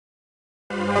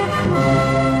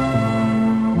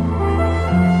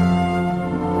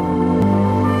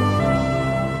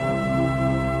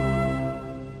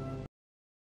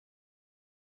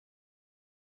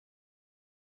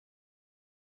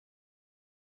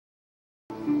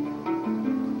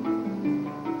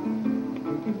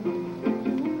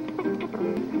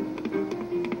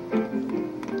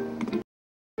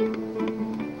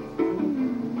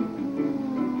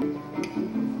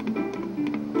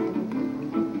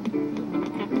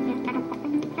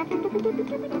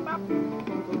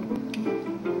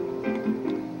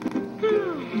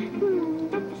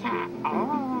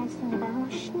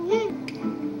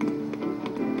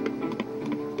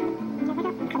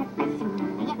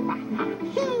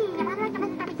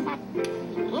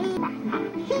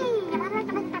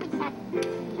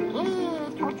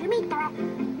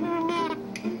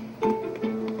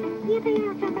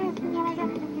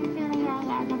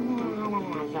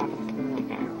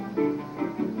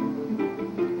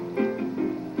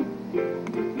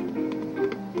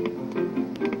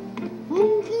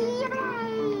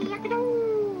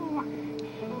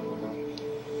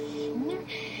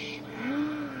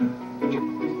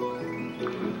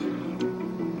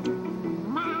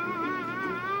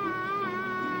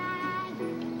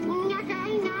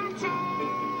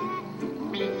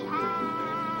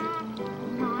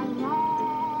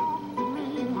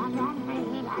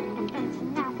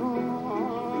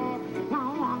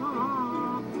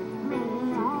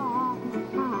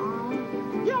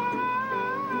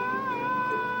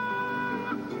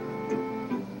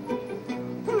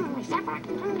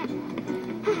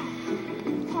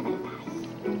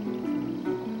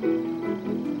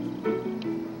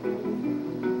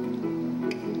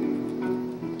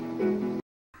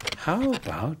How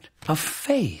about a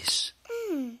face?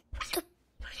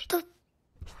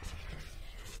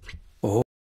 Oh.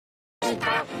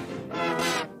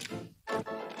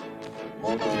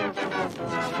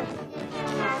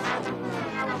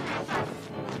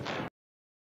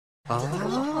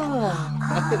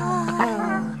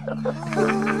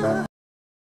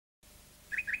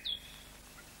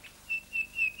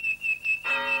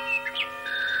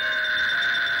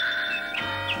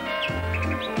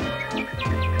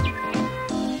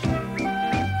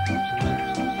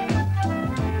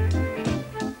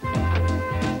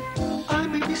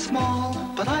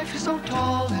 Small, but I feel so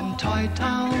tall in Toy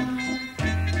Town.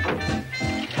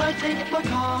 I take my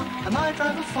car and I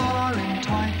travel far in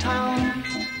Toy Town.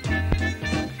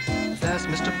 There's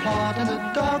Mr. Plod and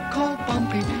a dog called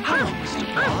Bumpy. Hello, Mr.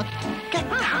 Plod. Get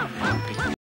down, Bumpy.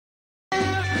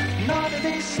 Now that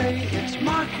they say it's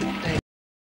market day.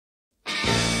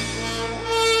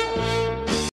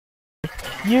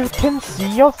 You can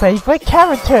see your favorite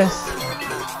characters.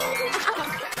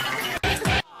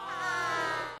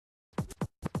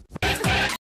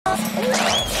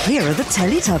 Here are the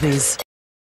Teletubbies.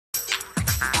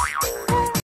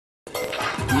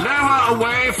 Never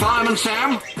away, Fireman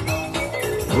Sam.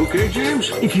 Okay, James.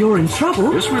 If you're in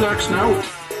trouble, Just relax now.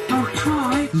 I'll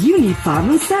try. you need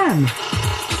Fireman Sam.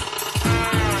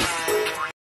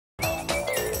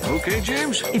 Okay,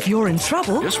 James. If you're in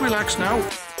trouble, Just relax now.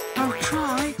 I'll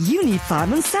try. you need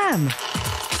Fireman Sam.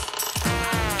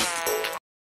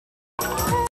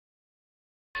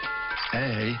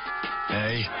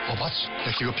 Ej, popatrz,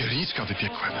 jakiego pierniczka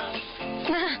wypiekłem.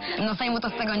 No fejmu to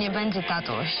z tego nie będzie,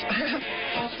 tatuś.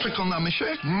 Przekonamy się?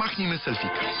 Machnijmy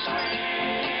selfika.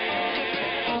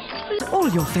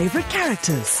 All your favorite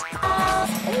characters.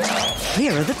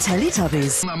 Here are the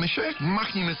Teletubbies. Przekonamy się?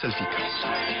 Machnijmy selfika.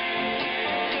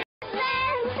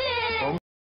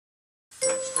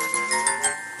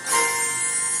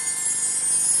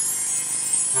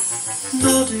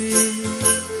 Noddy,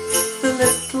 the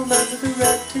little man with the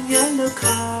red and yellow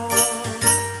car.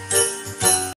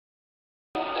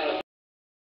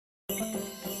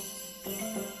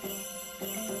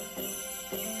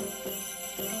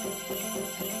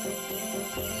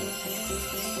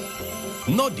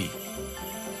 Noddy.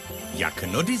 Jak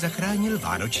Noddy zachránil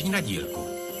vánoční nadílku.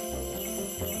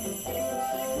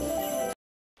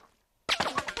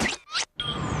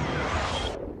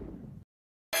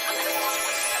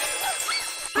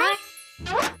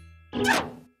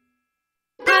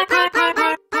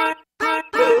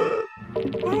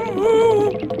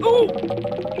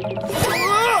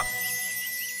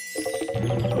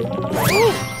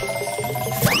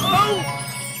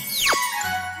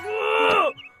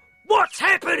 What's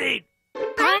happening?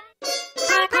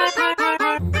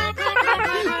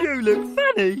 You look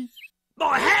funny.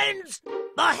 My hands!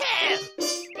 My hair!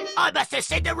 I must have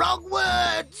said the wrong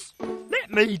words!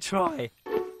 Let me try.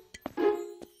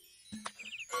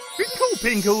 Twinkle,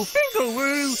 twinkle, twinkle,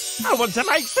 woo! I want to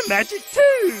make some magic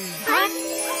too!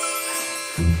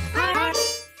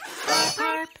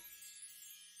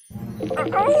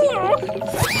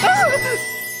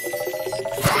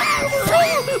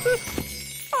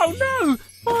 Oh no!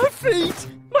 My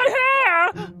feet!